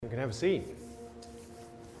You can have a seat.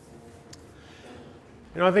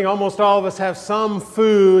 I think almost all of us have some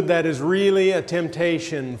food that is really a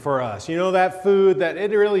temptation for us. That food that it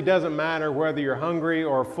really doesn't matter whether you're hungry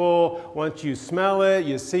or full. Once you smell it,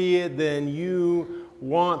 you see it, then you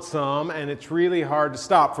want some, and it's really hard to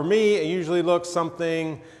stop. For me, it usually looks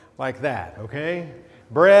something like that, okay?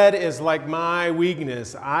 Bread is like my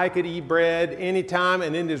weakness. I could eat bread anytime,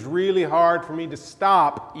 and it is really hard for me to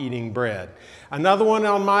stop eating bread. Another one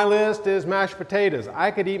on my list is mashed potatoes.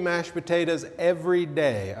 I could eat mashed potatoes every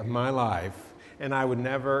day of my life, and I would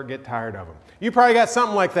never get tired of them. You probably got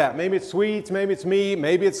something like that. Maybe it's sweets, maybe it's meat,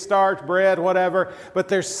 maybe it's starch, bread, whatever. But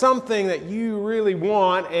there's something that you really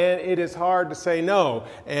want, and it is hard to say no.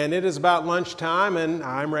 And it is about lunchtime, and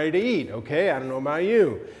I'm ready to eat. Okay, I don't know about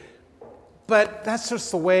you. But that's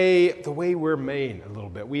just the way we're made a little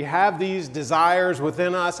bit. We have these desires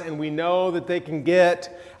within us, and we know that they can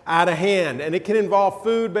get out of hand. And it can involve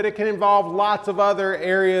food, but it can involve lots of other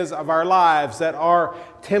areas of our lives that are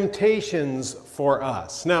temptations for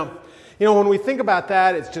us. Now, when we think about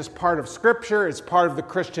that, it's just part of Scripture, it's part of the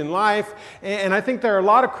Christian life. And I think there are a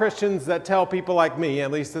lot of Christians that tell people like me,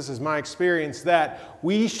 at least this is my experience, that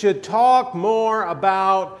we should talk more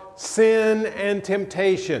about sin and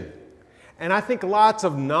temptation. And I think lots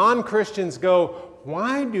of non-Christians go,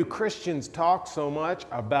 why do Christians talk so much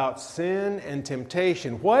about sin and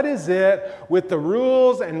temptation? What is it with the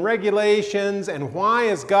rules and regulations, and why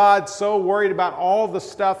is God so worried about all the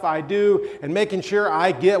stuff I do and making sure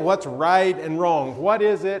I get what's right and wrong? What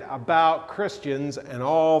is it about Christians and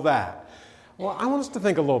all that? Well, I want us to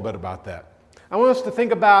think a little bit about that. I want us to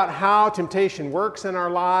think about how temptation works in our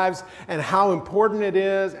lives and how important it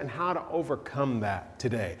is and how to overcome that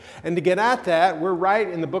today. And to get at that, we're right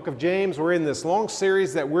in the book of James. We're in this long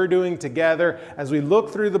series that we're doing together as we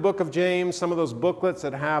look through the book of James. Some of those booklets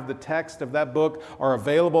that have the text of that book are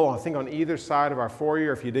available, I think, on either side of our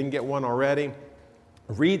foyer if you didn't get one already.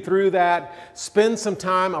 Read through that. Spend some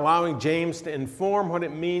time allowing James to inform what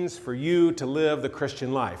it means for you to live the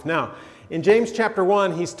Christian life. Now, in James chapter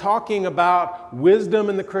 1, he's talking about wisdom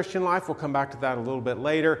in the Christian life. We'll come back to that a little bit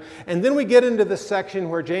later. And then we get into this section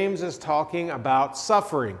where James is talking about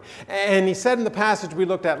suffering. And he said in the passage we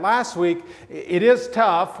looked at last week, it is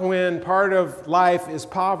tough when part of life is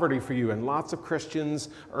poverty for you. And lots of Christians,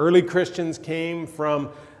 early Christians, came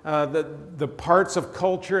from the parts of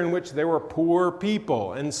culture in which there were poor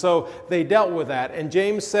people. And so they dealt with that. And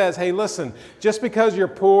James says, hey, listen, just because you're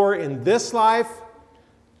poor in this life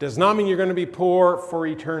does not mean you're going to be poor for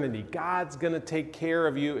eternity. God's going to take care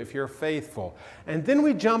of you if you're faithful. And then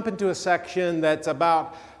we jump into a section that's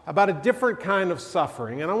about a different kind of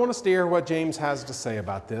suffering. And I want us to hear what James has to say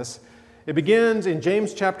about this. It begins in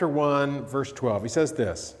James chapter 1, verse 12. He says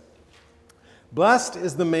this, "Blessed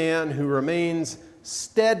is the man who remains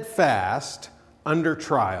steadfast under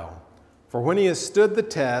trial. For when he has stood the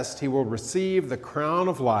test, he will receive the crown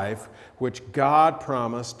of life which God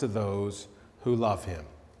promised to those who love him."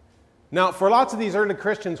 Now, for lots of these early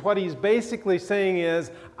Christians, what he's basically saying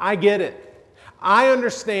is, I get it. I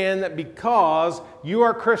understand that because you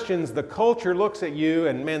are Christians, the culture looks at you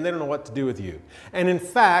and, man, they don't know what to do with you. And in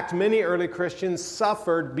fact, many early Christians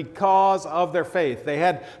suffered because of their faith. They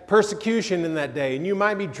had persecution in that day, and you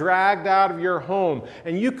might be dragged out of your home.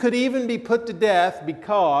 And you could even be put to death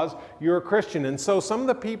because you're a Christian. And so some of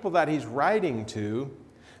the people that he's writing to,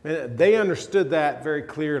 they understood that very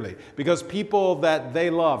clearly because people that they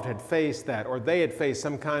loved had faced that, or they had faced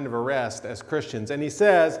some kind of arrest as Christians. And he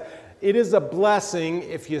says, it is a blessing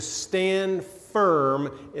if you stand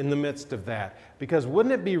firm in the midst of that. Because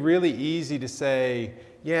wouldn't it be really easy to say,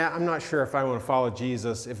 yeah, I'm not sure if I want to follow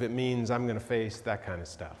Jesus if it means I'm going to face that kind of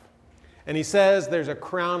stuff. And he says there's a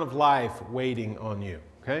crown of life waiting on you,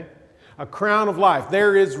 okay? A crown of life.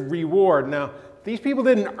 There is reward. Now, these people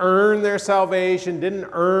didn't earn their salvation, didn't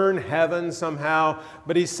earn heaven somehow,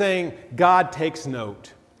 but he's saying God takes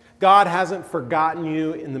note. God hasn't forgotten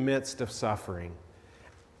you in the midst of suffering.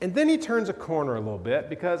 And then he turns a corner a little bit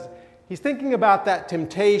because he's thinking about that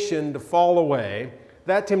temptation to fall away,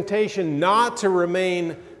 that temptation not to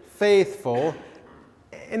remain faithful.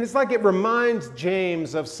 And it's like it reminds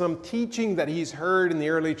James of some teaching that he's heard in the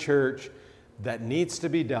early church that needs to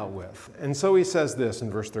be dealt with. And so he says this in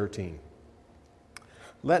verse 13.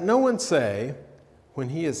 "Let no one say, when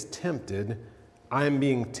he is tempted, I am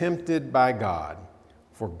being tempted by God.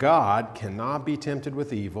 For God cannot be tempted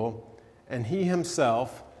with evil, and he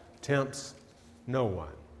himself tempts no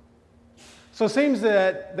one." So it seems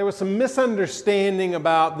that there was some misunderstanding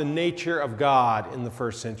about the nature of God in the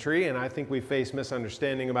first century, and I think we face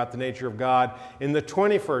misunderstanding about the nature of God in the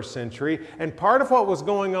 21st century. And part of what was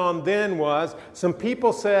going on then was some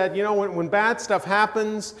people said, you know, when bad stuff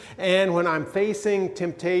happens and when I'm facing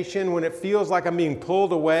temptation, when it feels like I'm being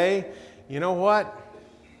pulled away, you know what?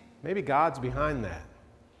 Maybe God's behind that.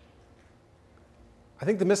 I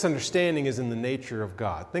think the misunderstanding is in the nature of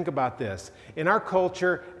God. Think about this. In our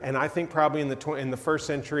culture, and I think probably in the first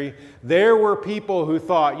century, there were people who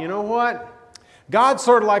thought, you know what? God's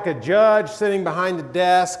sort of like a judge sitting behind a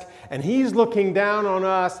desk, and he's looking down on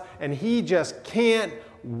us, and he just can't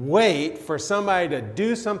wait for somebody to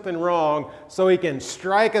do something wrong so he can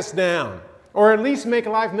strike us down, or at least make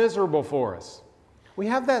life miserable for us. We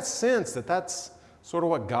have that sense that that's sort of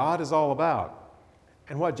what God is all about.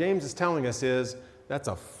 And what James is telling us is, that's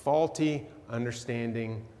a faulty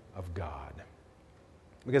understanding of God.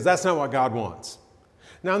 Because that's not what God wants.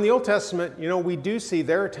 Now in the Old Testament, you know, we do see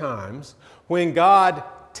there are times when God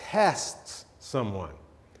tests someone.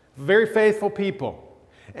 Very faithful people.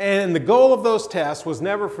 And the goal of those tests was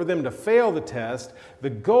never for them to fail the test.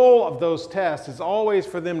 The goal of those tests is always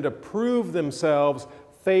for them to prove themselves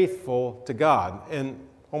faithful to God. And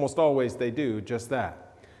almost always they do just that.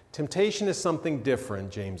 Temptation is something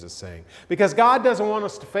different, James is saying, because God doesn't want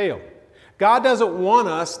us to fail. God doesn't want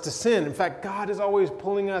us to sin. In fact, God is always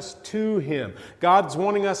pulling us to Him. God's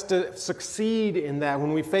wanting us to succeed in that.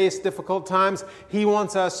 When we face difficult times, He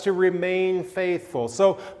wants us to remain faithful.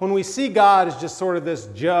 So when we see God as just sort of this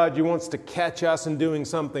judge who wants to catch us in doing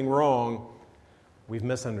something wrong, we've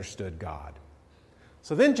misunderstood God.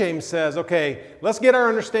 So then James says, okay, let's get our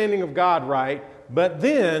understanding of God right, but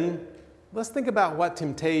then let's think about what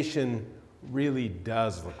temptation really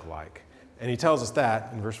does look like. And he tells us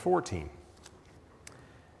that in verse 14.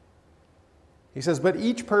 He says, but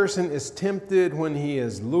each person is tempted when he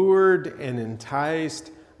is lured and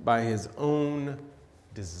enticed by his own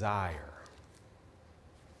desire.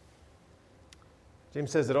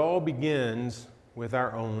 James says it all begins with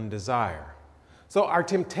our own desire. So our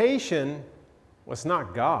temptation was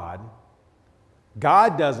not God.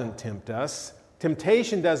 God doesn't tempt us.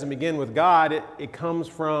 Temptation doesn't begin with God, it comes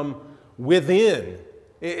from within.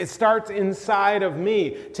 It starts inside of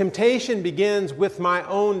me. Temptation begins with my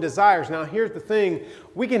own desires. Now here's the thing,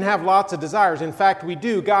 we can have lots of desires. In fact, we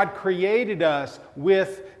do. God created us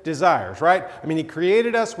with desires, right? I mean, He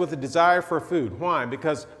created us with a desire for food. Why?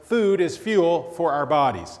 Because food is fuel for our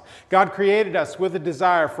bodies. God created us with a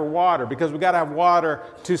desire for water because we've got to have water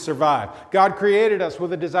to survive. God created us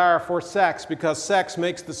with a desire for sex because sex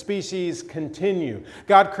makes the species continue.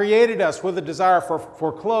 God created us with a desire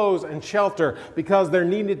for clothes and shelter because they're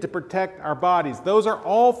needed to protect our bodies. Those are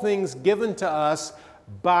all things given to us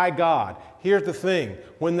by God. Here's the thing,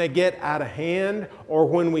 when they get out of hand or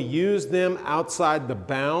when we use them outside the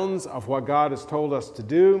bounds of what God has told us to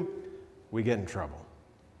do, we get in trouble.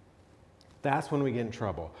 That's when we get in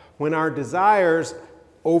trouble. When our desires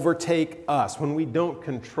overtake us, when we don't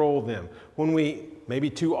control them, when we maybe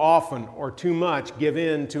too often or too much give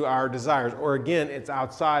in to our desires, or again, it's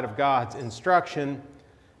outside of God's instruction,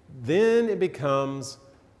 then it becomes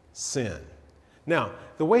sin. Now,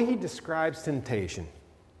 the way he describes temptation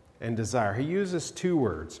and desire, he uses two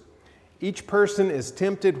words. Each person is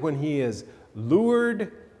tempted when he is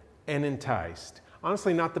lured and enticed.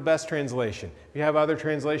 Honestly, not the best translation. If you have other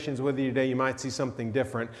translations with you today, you might see something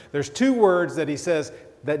different. There's two words that he says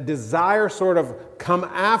that desire sort of come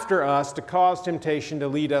after us to cause temptation to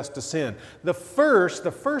lead us to sin. The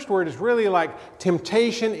first word is really like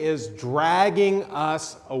temptation is dragging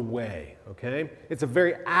us away, okay? It's a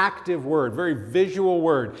very active word, very visual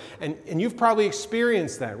word. And you've probably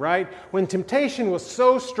experienced that, right? When temptation was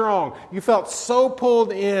so strong, you felt so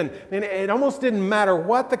pulled in, and it almost didn't matter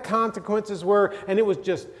what the consequences were, and it was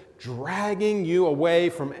just dragging you away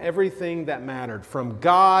from everything that mattered, from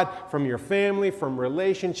God, from your family, from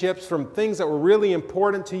relationships, from things that were really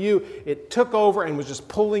important to you. It took over and was just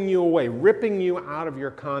pulling you away, ripping you out of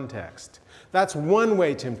your context. That's one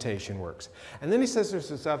way temptation works. And then he says there's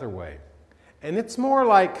this other way. And it's more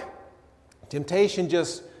like temptation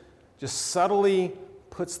just subtly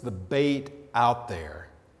puts the bait out there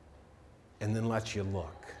and then lets you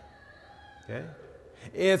look. Okay?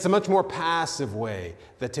 It's a much more passive way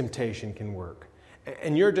that temptation can work.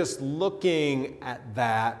 And you're just looking at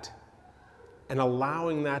that and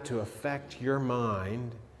allowing that to affect your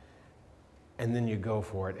mind, and then you go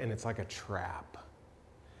for it, and it's like a trap.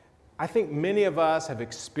 I think many of us have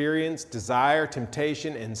experienced desire,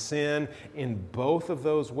 temptation, and sin in both of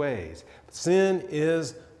those ways. Sin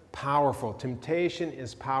is powerful. Temptation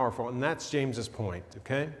is powerful, and that's James's point,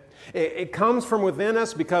 okay? It comes from within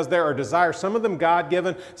us because there are desires, some of them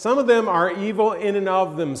God-given, some of them are evil in and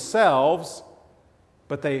of themselves,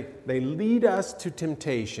 but they lead us to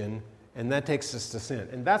temptation, and that takes us to sin.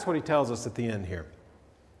 And that's what he tells us at the end here.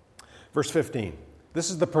 Verse 15,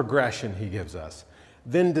 this is the progression he gives us.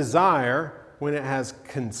 Then desire, when it has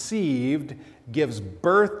conceived, gives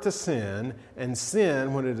birth to sin, and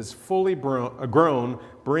sin, when it is fully grown,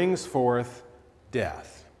 brings forth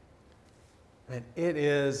death. And it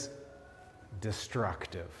is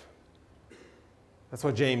destructive. That's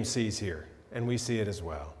what James sees here, and we see it as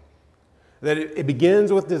well. That it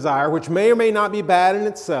begins with desire, which may or may not be bad in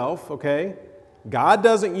itself, okay? God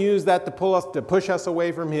doesn't use that to push us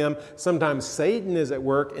away from Him. Sometimes Satan is at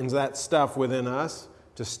work in that stuff within us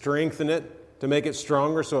to strengthen it, to make it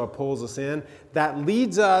stronger so it pulls us in. That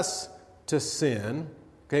leads us to sin.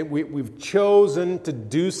 Okay? We've chosen to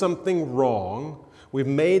do something wrong. We've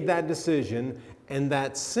made that decision, and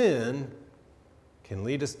that sin can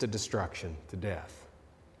lead us to destruction, to death.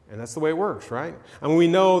 And that's the way it works, right? I mean, we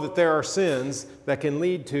know that there are sins that can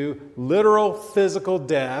lead to literal physical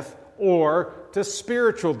death or to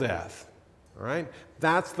spiritual death. All right?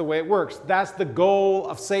 That's the way it works. That's the goal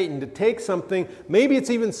of Satan, to take something, maybe it's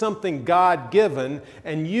even something God-given,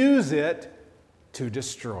 and use it to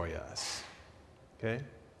destroy us. Okay?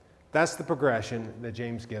 That's the progression that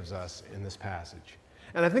James gives us in this passage.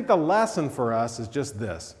 And I think the lesson for us is just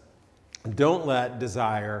this. Don't let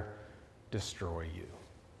desire destroy you.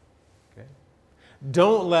 Okay?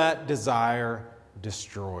 Don't let desire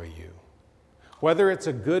destroy you. Whether it's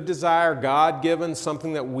a good desire, God-given,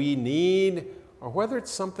 something that we need, or whether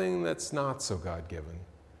it's something that's not so God-given,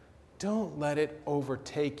 don't let it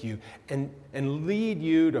overtake you and lead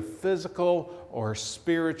you to physical or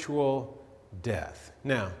spiritual death.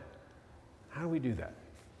 Now, how do we do that?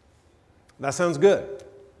 That sounds good.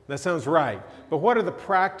 That sounds right. But what are the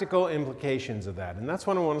practical implications of that? And that's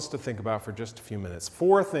what I want us to think about for just a few minutes.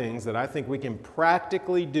 4 things that I think we can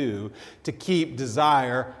practically do to keep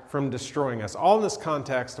desire from destroying us. All in this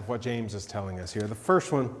context of what James is telling us here. The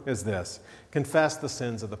first one is this: confess the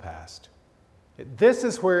sins of the past. This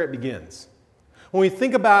is where it begins. When we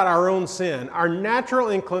think about our own sin, our natural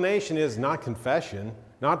inclination is not confession,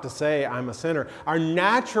 not to say I'm a sinner. Our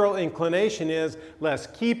natural inclination is, let's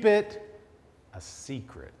keep it a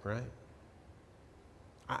secret, right?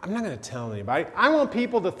 I'm not going to tell anybody. I want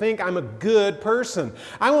people to think I'm a good person.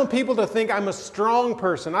 I want people to think I'm a strong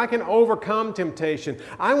person. I can overcome temptation.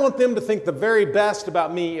 I want them to think the very best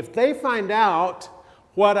about me. If they find out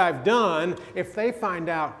what I've done, if they find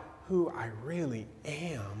out who I really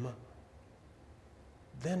am,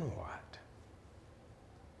 then what?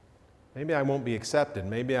 Maybe I won't be accepted.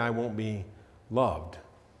 Maybe I won't be loved.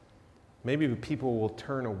 Maybe people will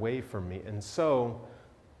turn away from me. And so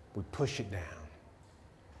we push it down.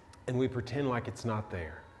 And we pretend like it's not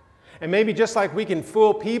there. And maybe just like we can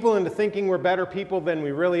fool people into thinking we're better people than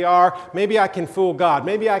we really are, maybe I can fool God.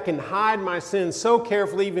 Maybe I can hide my sins so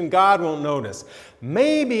carefully even God won't notice.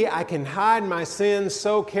 Maybe I can hide my sins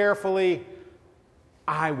so carefully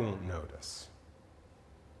I won't notice.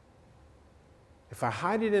 If I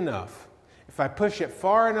hide it enough, if I push it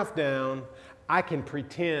far enough down, I can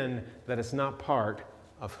pretend that it's not part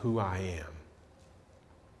of who I am.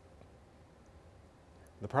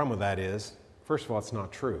 The problem with that is, first of all, it's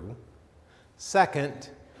not true. Second,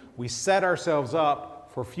 we set ourselves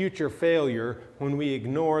up for future failure when we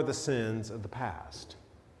ignore the sins of the past.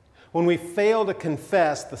 When we fail to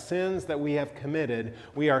confess the sins that we have committed,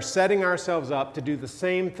 we are setting ourselves up to do the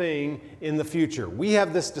same thing in the future. We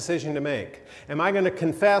have this decision to make. Am I going to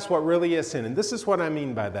confess what really is sin? And this is what I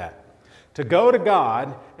mean by that. To go to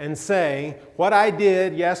God and say, what I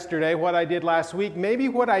did yesterday, what I did last week, maybe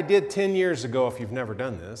what I did 10 years ago, if you've never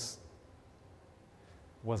done this,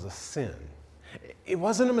 was a sin. It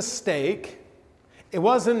wasn't a mistake. It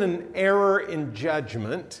wasn't an error in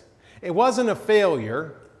judgment. It wasn't a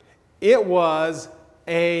failure. It was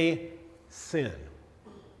a sin.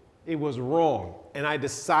 It was wrong, and I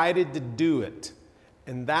decided to do it,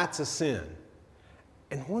 and that's a sin.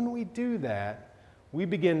 And when we do that, we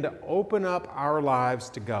begin to open up our lives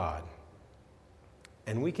to God.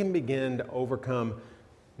 And we can begin to overcome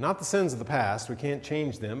not the sins of the past, we can't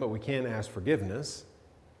change them, but we can ask forgiveness,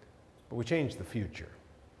 but we change the future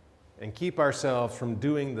and keep ourselves from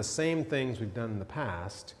doing the same things we've done in the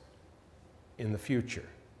past in the future.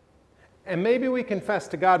 And maybe we confess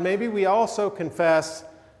to God, maybe we also confess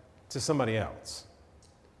to somebody else.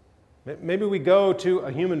 Maybe we go to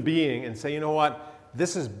a human being and say, you know what?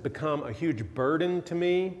 This has become a huge burden to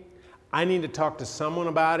me. I need to talk to someone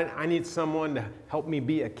about it. I need someone to help me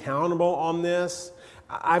be accountable on this.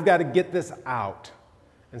 I've got to get this out.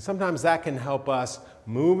 And sometimes that can help us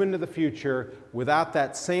move into the future without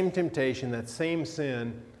that same temptation, that same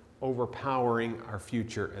sin overpowering our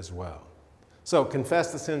future as well. So,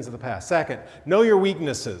 confess the sins of the past. Second, know your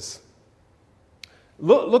weaknesses.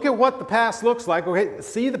 Look at what the past looks like. Okay,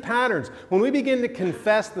 see the patterns. When we begin to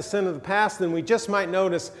confess the sin of the past, then we just might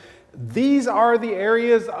notice these are the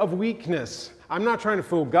areas of weakness. I'm not trying to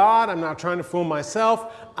fool God. I'm not trying to fool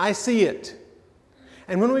myself. I see it.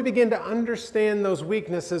 And when we begin to understand those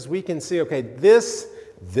weaknesses, we can see, okay, this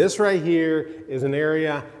right here is an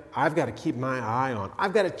area I've got to keep my eye on.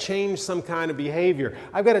 I've got to change some kind of behavior.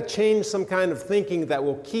 I've got to change some kind of thinking that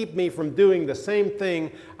will keep me from doing the same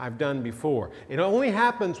thing I've done before. It only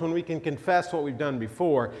happens when we can confess what we've done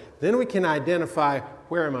before. Then we can identify,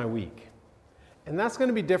 where am I weak? And that's going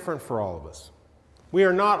to be different for all of us. We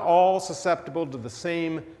are not all susceptible to the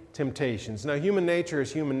same temptations. Now, human nature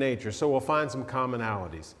is human nature, so we'll find some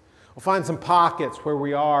commonalities. We'll find some pockets where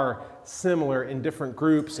we are similar in different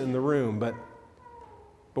groups in the room, but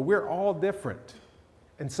we're all different.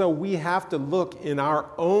 And so we have to look in our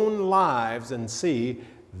own lives and see,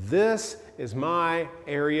 this is my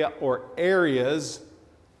area or areas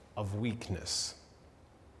of weakness.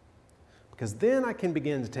 Because then I can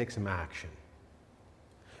begin to take some action.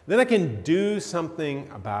 Then I can do something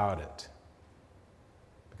about it.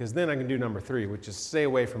 Because then I can do number 3, which is stay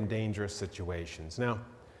away from dangerous situations. Now,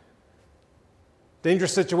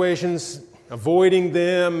 dangerous situations, avoiding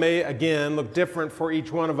them may, again, look different for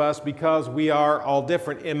each one of us because we are all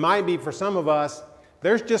different. It might be for some of us,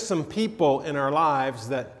 there's just some people in our lives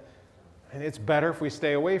that, and it's better if we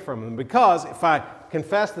stay away from them. Because if I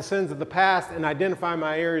confess the sins of the past and identify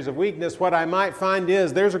my areas of weakness, what I might find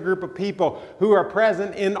is there's a group of people who are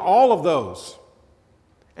present in all of those.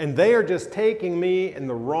 And they are just taking me in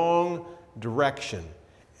the wrong direction.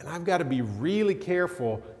 And I've got to be really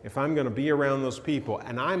careful if I'm going to be around those people.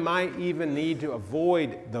 And I might even need to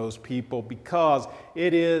avoid those people because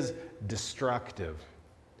it is destructive.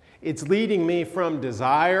 It's leading me from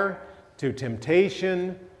desire to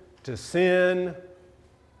temptation to sin.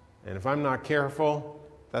 And if I'm not careful,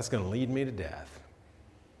 that's going to lead me to death.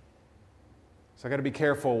 So I've got to be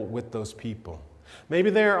careful with those people. Maybe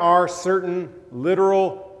there are certain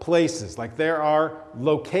literal places, like there are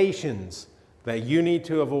locations that you need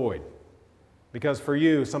to avoid. Because for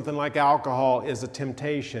you, something like alcohol is a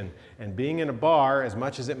temptation. And being in a bar, as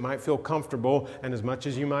much as it might feel comfortable and as much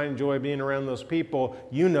as you might enjoy being around those people,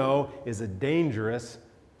 you know is a dangerous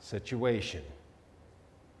situation.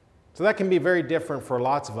 So that can be very different for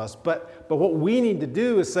lots of us. But what we need to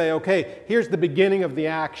do is say, okay, here's the beginning of the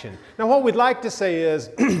action. Now what we'd like to say is,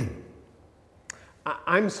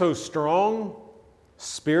 I'm so strong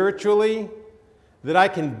spiritually that I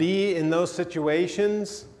can be in those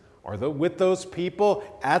situations or with those people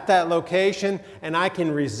at that location and I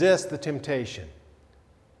can resist the temptation.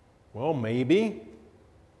 Well, maybe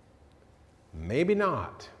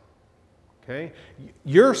not. Okay?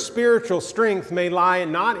 Your spiritual strength may lie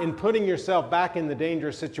not in putting yourself back in the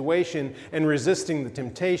dangerous situation and resisting the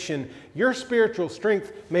temptation. Your spiritual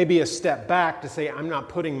strength may be a step back to say, I'm not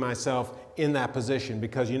putting myself in that position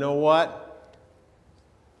because you know what?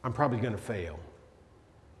 I'm probably going to fail.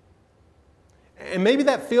 And maybe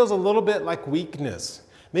that feels a little bit like weakness.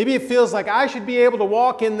 Maybe it feels like I should be able to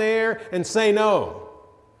walk in there and say no.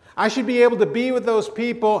 I should be able to be with those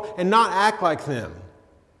people and not act like them.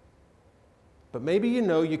 But maybe you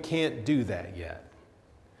know you can't do that yet.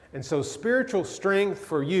 And so spiritual strength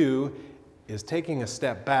for you is taking a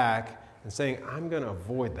step back and saying, I'm going to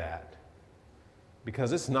avoid that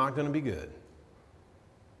because it's not going to be good.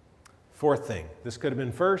 Fourth thing, this could have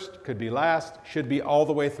been first, could be last, should be all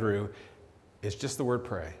the way through. It's just the word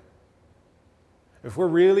pray. If we're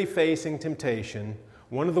really facing temptation,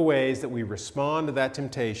 one of the ways that we respond to that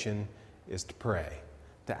temptation is to pray,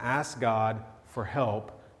 to ask God for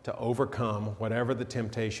help to overcome whatever the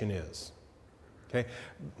temptation is. Okay?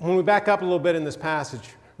 When we back up a little bit in this passage,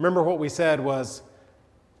 remember what we said was,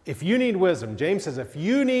 if you need wisdom, James says, if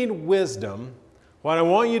you need wisdom, what I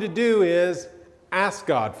want you to do is ask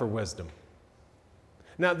God for wisdom.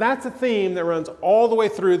 Now, that's a theme that runs all the way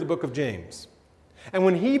through the book of James. And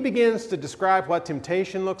when he begins to describe what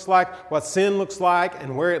temptation looks like, what sin looks like,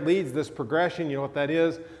 and where it leads, this progression, you know what that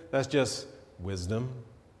is? That's just wisdom.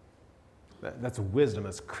 That's wisdom.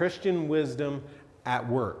 It's Christian wisdom at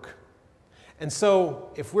work. And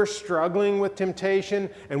so, if we're struggling with temptation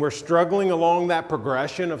and we're struggling along that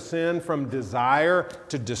progression of sin from desire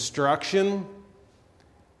to destruction,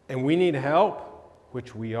 and we need help,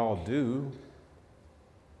 which we all do,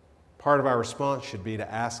 part of our response should be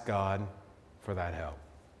to ask God for that help.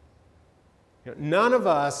 None of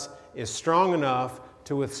us is strong enough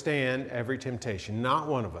to withstand every temptation. Not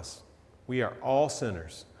one of us. We are all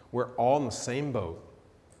sinners. We're all in the same boat.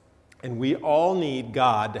 And we all need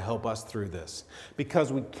God to help us through this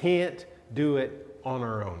because we can't do it on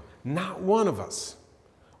our own. Not one of us.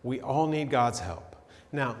 We all need God's help.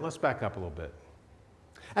 Now, let's back up a little bit.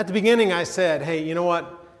 At the beginning, I said, hey, you know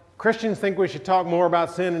what? Christians think we should talk more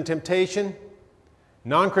about sin and temptation.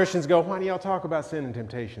 Non-Christians go, why do y'all talk about sin and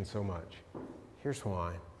temptation so much? Here's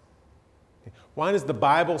why. Why does the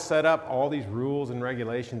Bible set up all these rules and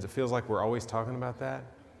regulations? It feels like we're always talking about that.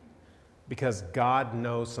 Because God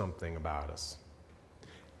knows something about us.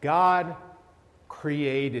 God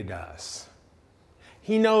created us.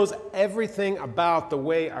 He knows everything about the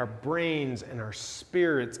way our brains and our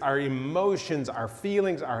spirits, our emotions, our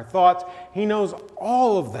feelings, our thoughts. He knows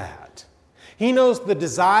all of that. He knows the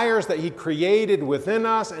desires that He created within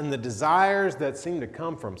us and the desires that seem to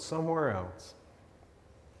come from somewhere else.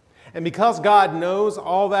 And because God knows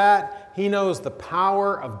all that, He knows the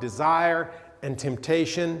power of desire and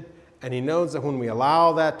temptation. And He knows that when we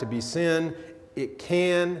allow that to be sin, it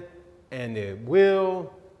can and it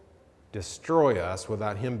will destroy us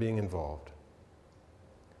without Him being involved.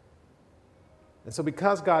 And so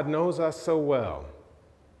because God knows us so well,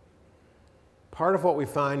 part of what we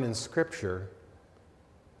find in Scripture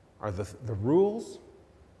are the rules,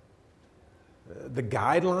 the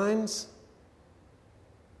guidelines,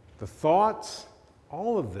 the thoughts,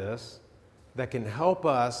 all of this that can help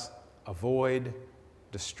us avoid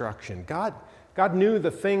destruction. God knew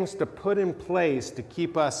the things to put in place to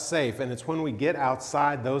keep us safe, and it's when we get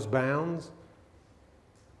outside those bounds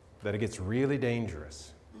that it gets really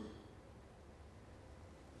dangerous.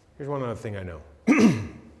 Here's one other thing I know.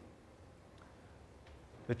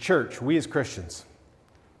 The church, we as Christians,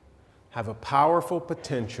 have a powerful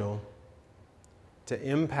potential to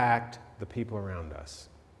impact the people around us,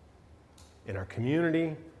 in our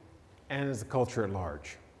community and as the culture at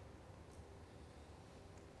large.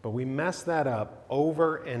 But we mess that up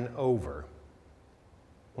over and over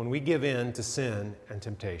when we give in to sin and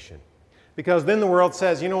temptation. Because then the world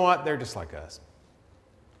says, you know what, they're just like us.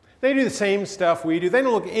 They do the same stuff we do. They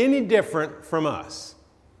don't look any different from us.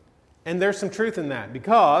 And there's some truth in that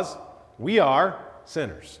because we are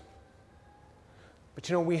sinners. But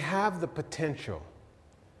you know, we have the potential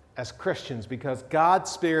as Christians because God's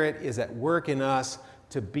Spirit is at work in us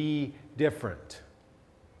to be different.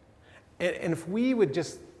 And if we would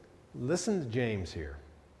just listen to James here,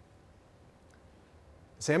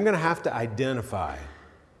 say, I'm going to have to identify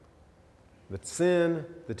the sin,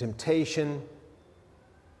 the temptation,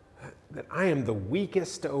 that I am the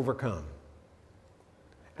weakest to overcome,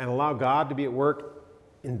 and allow God to be at work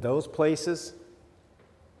in those places.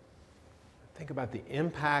 Think about the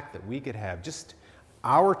impact that we could have, just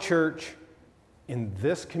our church in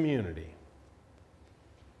this community.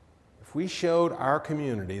 If we showed our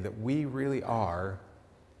community that we really are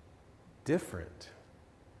different,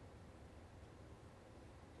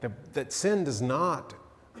 that sin does not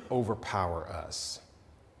overpower us,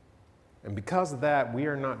 and because of that, we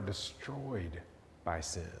are not destroyed by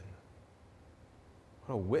sin.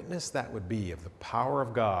 What a witness that would be of the power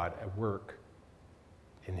of God at work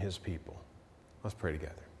in His people. Let's pray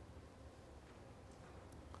together.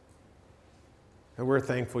 And we're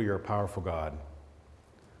thankful You're a powerful God,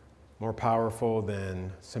 more powerful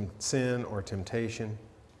than sin or temptation,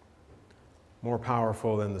 more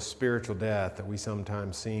powerful than the spiritual death that we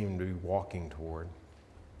sometimes seem to be walking toward.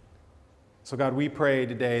 So God, we pray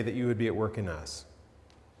today that You would be at work in us,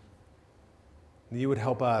 that You would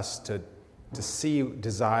help us to see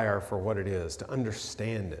desire for what it is, to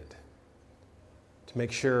understand it, to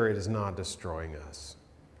make sure it is not destroying us.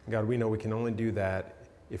 God, we know we can only do that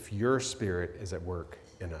if Your Spirit is at work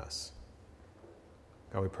in us.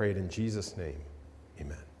 God, we pray it in Jesus' name.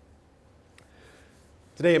 Amen.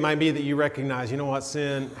 Today it might be that you recognize, you know what,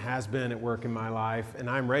 sin has been at work in my life, and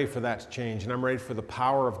I'm ready for that to change, and I'm ready for the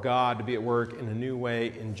power of God to be at work in a new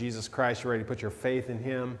way in Jesus Christ. You're ready to put your faith in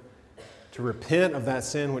Him, to repent of that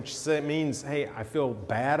sin, which means, hey, I feel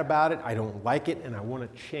bad about it, I don't like it, and I want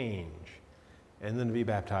to change, and then to be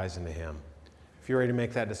baptized into Him. If you're ready to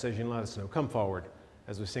make that decision, let us know. Come forward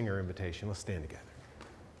as we sing our invitation. Let's stand together.